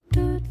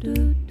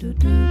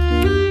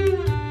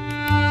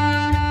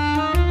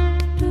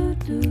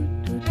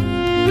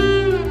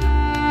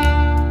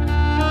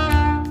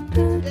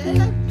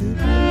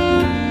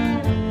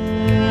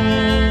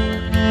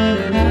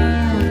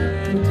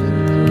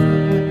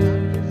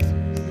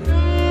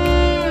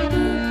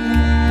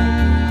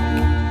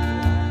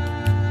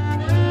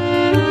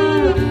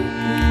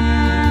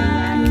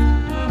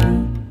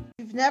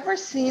ever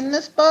seen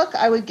this book,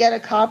 I would get a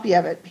copy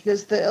of it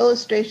because the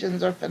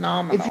illustrations are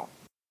phenomenal.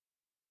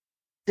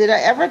 Did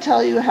I ever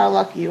tell you how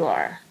lucky you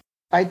are?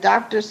 By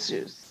Dr.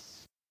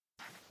 Seuss.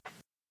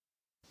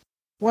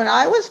 When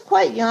I was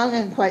quite young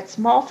and quite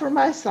small for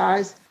my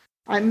size,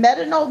 I met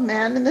an old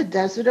man in the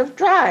desert of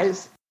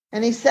Dries,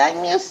 and he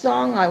sang me a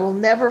song I will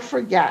never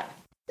forget.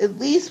 At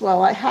least,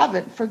 well, I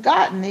haven't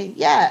forgotten it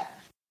yet.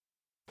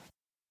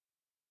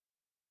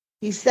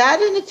 He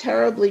sat in a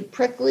terribly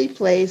prickly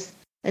place,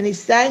 and he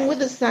sang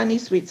with a sunny,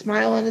 sweet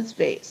smile on his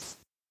face.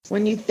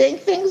 When you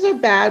think things are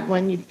bad,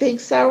 when you think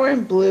sour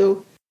and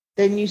blue,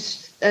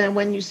 and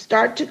when you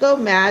start to go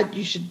mad,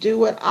 you should do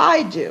what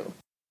I do.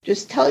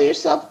 Just tell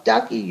yourself,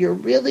 Ducky, you're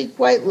really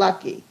quite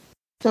lucky.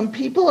 Some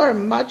people are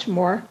much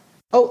more,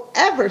 oh,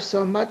 ever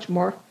so much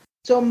more,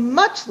 so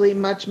muchly,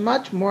 much,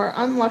 much more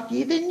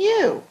unlucky than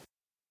you.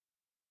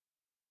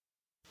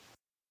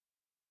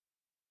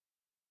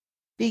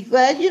 Be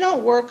glad you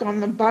don't work on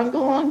the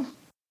bungalow.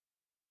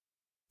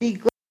 Be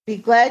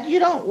glad you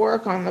don't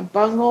work on the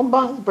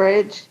Bungle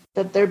Bridge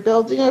that they're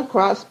building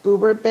across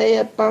Boober Bay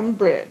at Bum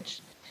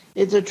Bridge.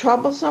 It's a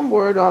troublesome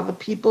word. All the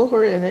people who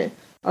are in it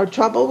are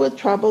troubled with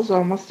troubles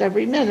almost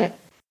every minute.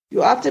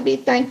 You ought to be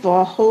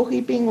thankful a whole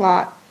heaping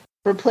lot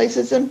for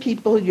places and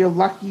people you're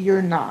lucky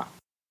you're not.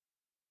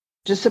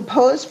 Just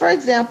suppose, for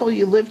example,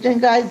 you lived in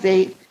Guy's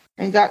 8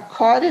 and got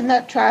caught in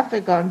that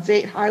traffic on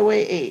Zate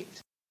Highway 8.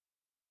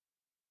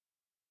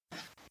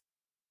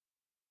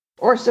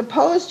 Or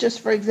suppose, just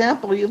for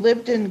example, you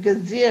lived in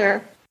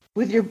Gazir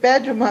with your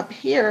bedroom up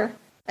here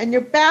and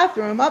your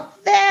bathroom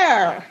up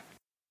there.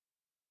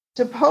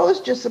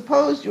 Just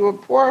suppose you were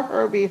poor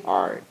Herbie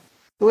Hart,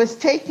 who has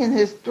taken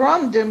his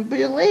thrum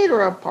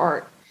deambulator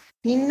apart.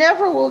 He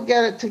never will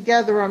get it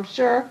together, I'm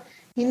sure.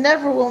 He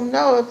never will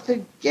know if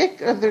the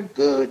gick or the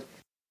good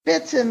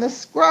fits in the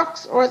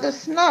scrux or the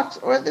snux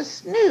or the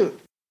snoot.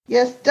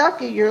 Yes,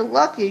 Ducky, you're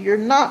lucky you're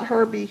not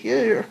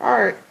Herbie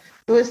Hart,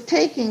 who is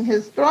taking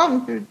his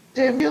thrum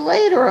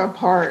deambulator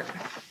apart.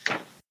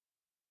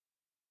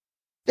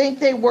 Think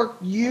they work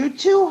you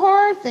too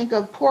hard? Think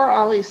of poor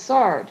Ollie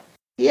Sard.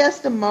 He has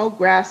to mow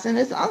grass in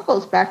his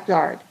uncle's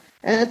backyard,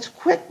 and it's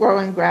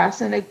quick-growing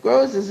grass, and it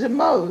grows as it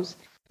mows.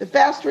 The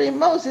faster he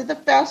mows it, the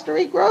faster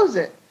he grows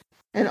it.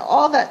 And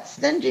all that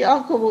stingy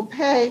uncle will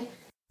pay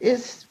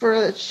is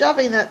for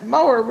shoving that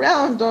mower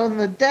around in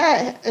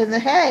the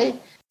hay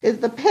is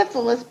the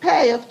pitifulest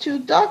pay of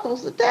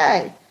 $2 a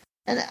day.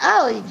 And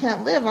Allie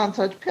can't live on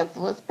such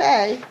pitifulest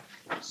pay,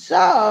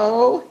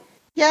 so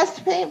he has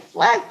to paint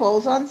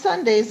flagpoles on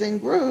Sundays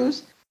and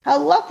grooves. How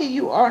lucky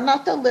you are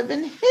not to live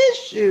in his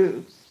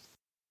shoes.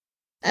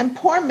 And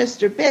poor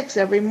Mr. Bix,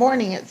 every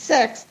morning at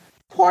 6,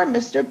 poor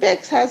Mr.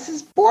 Bix has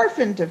his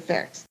borfin to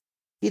fix.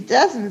 It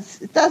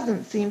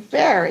doesn't seem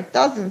fair, it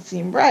doesn't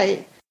seem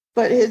right,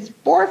 but his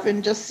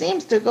borfin just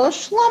seems to go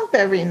schlump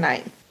every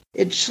night.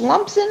 It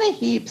schlumps in a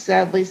heap,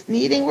 sadly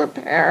needing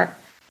repair.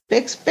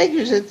 Bix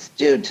figures it's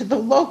due to the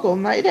local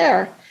night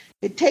air.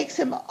 It takes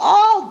him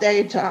all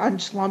day to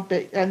unschlump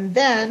it, and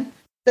then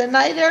the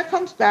night air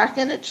comes back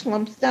and it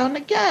slumps down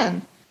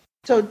again.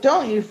 So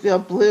don't you feel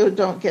blue,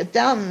 don't get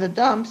down in the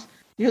dumps.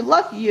 You're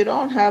lucky you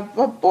don't have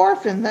a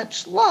borfin that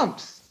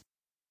schlumps.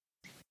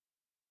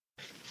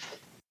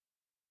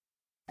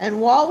 And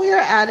while we are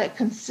at it,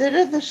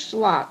 consider the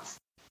schlots,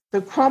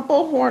 the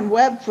crumple-horned,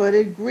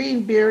 web-footed,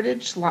 green-bearded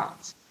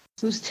schlots,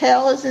 whose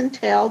tail is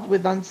entailed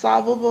with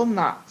unsolvable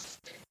knots.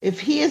 If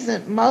he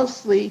isn't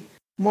muchly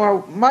more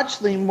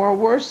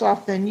worse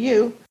off than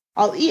you,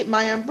 I'll eat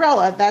my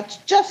umbrella. That's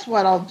just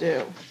what I'll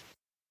do.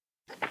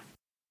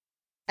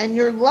 And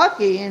you're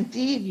lucky,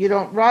 indeed, you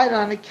don't ride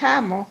on a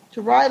camel.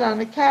 To ride on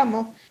a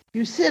camel,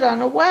 you sit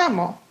on a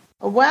whammel.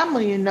 A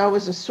whammel, you know,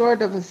 is a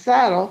sort of a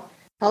saddle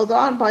held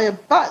on by a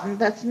button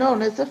that's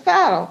known as a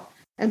faddle.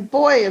 And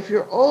boy, if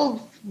your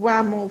old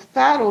whammel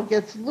faddle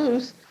gets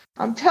loose,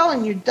 I'm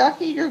telling you,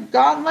 Ducky, you're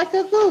gone like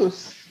a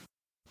goose.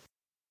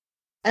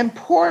 And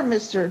poor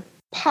Mr.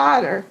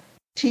 Potter,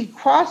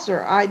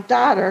 T-crosser-eyed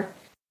daughter,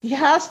 he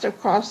has to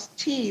cross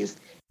T's.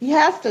 He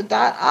has to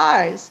dot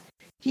I's.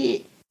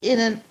 He in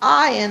an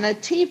I and a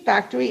T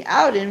factory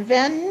out in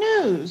Van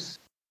Nuys.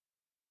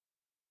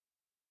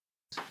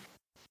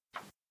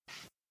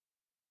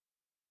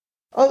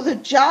 Oh, the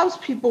jobs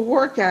people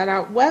work at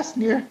out west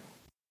near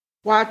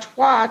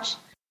Watch.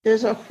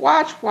 There's a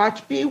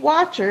watch bee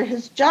watcher.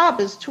 His job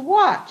is to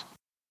watch.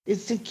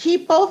 It's to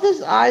keep both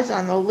his eyes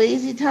on the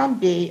lazy town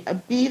bee. A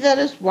bee that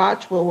is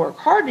watched will work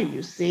harder,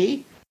 you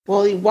see.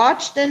 Well, he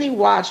watched and he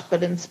watched,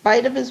 but in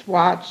spite of his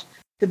watch,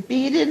 the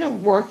bee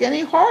didn't work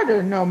any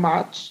harder, no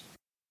much.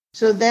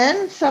 So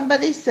then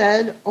somebody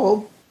said,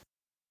 oh,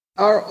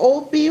 our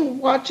old bee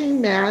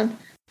watching man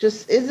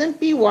just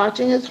isn't bee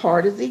watching as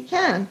hard as he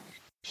can.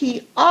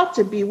 He ought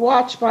to be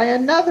watched by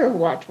another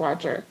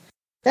watcher.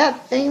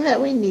 That thing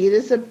that we need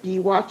is a bee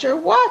watcher.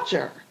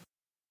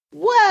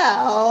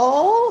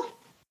 Well,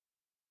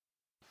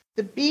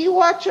 the bee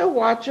watcher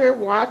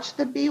watched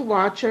the bee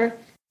watcher.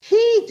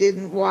 He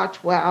didn't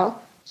watch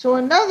well, so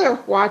another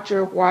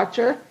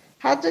watcher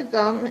had to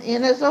come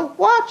in as a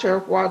watcher.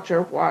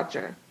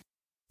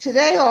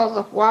 Today all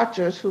the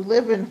watchers who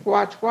live in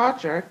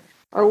Watcher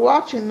are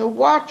watching the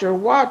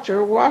watching, watching.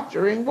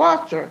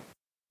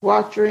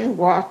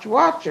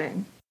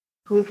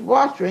 Who's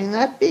watching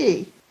that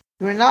be?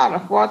 You're not a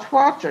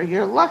watcher,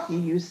 you're lucky,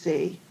 you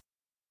see.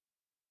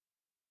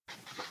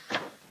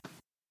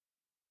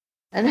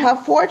 And how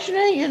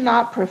fortunate you're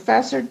not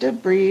Professor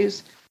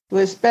DeBreeze, who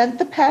has spent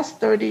the past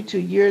 32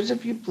 years,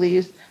 if you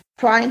please,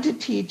 trying to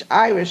teach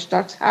Irish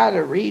ducks how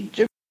to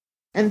read.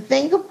 And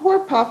think of poor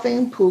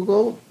puffing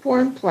Poogle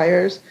porn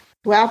players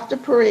who have to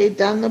parade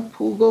down the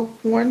Poogle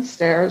porn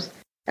stairs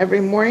every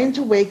morning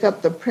to wake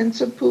up the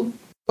Prince of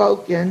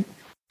Poogoken.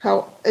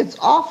 How it's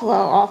awful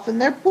how often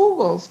their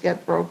Poogles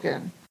get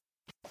broken.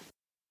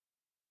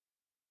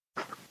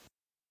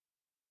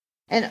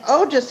 And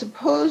oh, just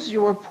suppose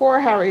you were poor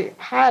Harry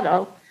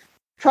Hatto.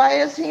 Try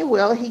as he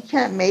will, he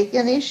can't make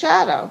any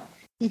shadow.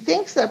 He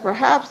thinks that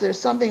perhaps there's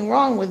something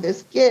wrong with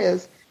this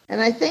giz,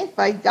 and I think,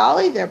 by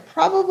golly, there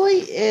probably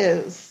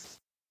is.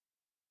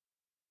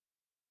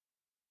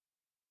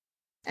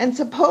 And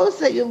suppose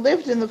that you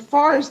lived in the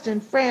forest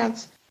in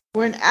France,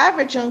 where an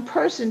average young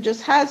person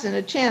just hasn't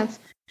a chance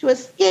to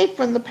escape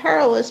from the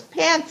perilous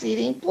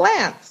pants-eating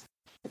plants.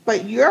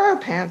 But your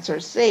pants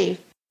are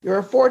safe. You're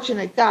a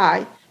fortunate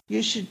guy.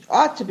 You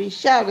ought to be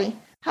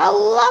shouting, "How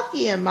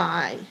lucky am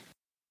I?"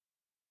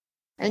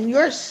 And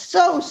you're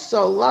so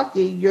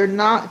lucky you're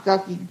not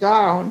Ducky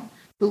Gown,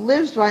 who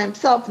lives by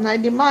himself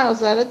 90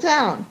 miles out of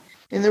town,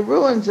 in the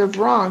ruins of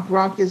Ronk.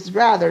 Ronk is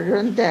rather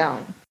run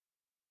down.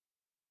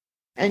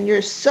 And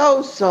you're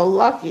so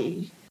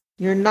lucky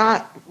you're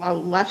not a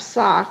left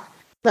sock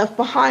left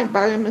behind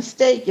by a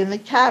mistake in the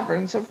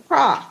caverns of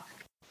Croc.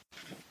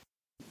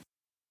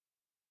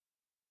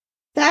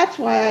 That's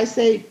why I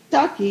say,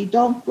 Ducky,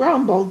 don't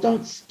grumble,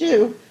 don't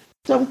stew.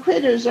 Some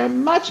critters are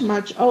much,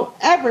 oh,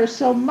 ever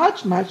so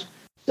much,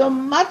 so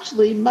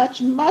muchly,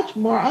 much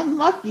more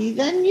unlucky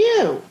than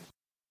you.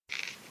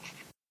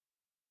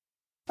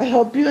 I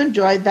hope you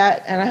enjoyed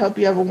that, and I hope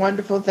you have a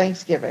wonderful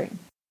Thanksgiving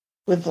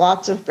with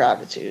lots of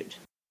gratitude.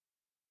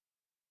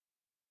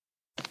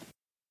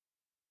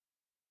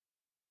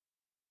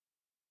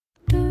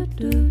 Do,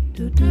 do,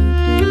 do, do,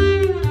 do.